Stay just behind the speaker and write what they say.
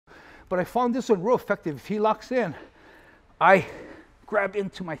But I found this one real effective. If he locks in, I grab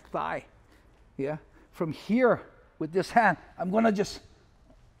into my thigh. Yeah. From here with this hand, I'm gonna just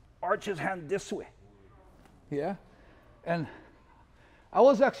arch his hand this way. Yeah. And I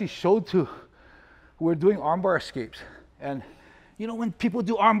was actually showed to, we're doing armbar escapes. And you know, when people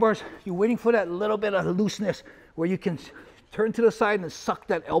do arm bars, you're waiting for that little bit of looseness where you can turn to the side and suck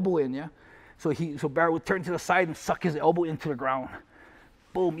that elbow in, yeah? So Barrett would turn to the side and suck his elbow into the ground.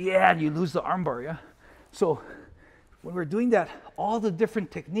 Boom, yeah, and you lose the arm bar, yeah? So when we're doing that, all the different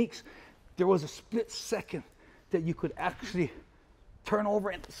techniques, there was a split second that you could actually turn over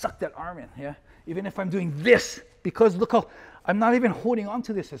and suck that arm in, yeah? Even if I'm doing this, because look how, I'm not even holding on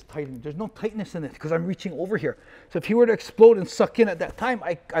to this as tightly. There's no tightness in it because I'm reaching over here. So if he were to explode and suck in at that time,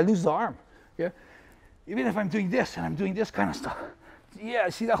 I lose the arm, yeah? Even if I'm doing this and I'm doing this kind of stuff, yeah,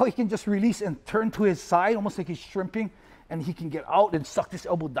 see how he can just release and turn to his side, almost like he's shrimping, and he can get out and suck this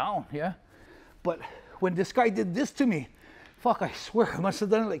elbow down, yeah? But when this guy did this to me, fuck, I swear, I must have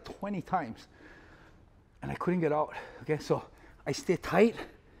done it like 20 times. And I couldn't get out, okay? So I stay tight.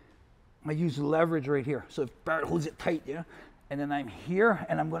 I use leverage right here. So if Barrett holds it tight, yeah? And then I'm here,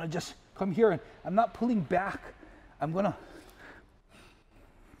 and I'm gonna just come here, and I'm not pulling back. I'm gonna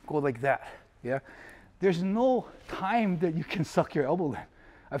go like that, yeah? There's no time that you can suck your elbow in.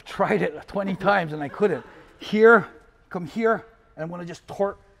 I've tried it 20 times, and I couldn't. Here, come here, and I'm gonna just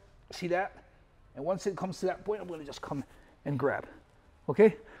torque, see that? And once it comes to that point, I'm gonna just come and grab,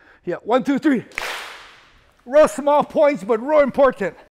 okay? Yeah, 1, 2, 3. Real small points, but real important.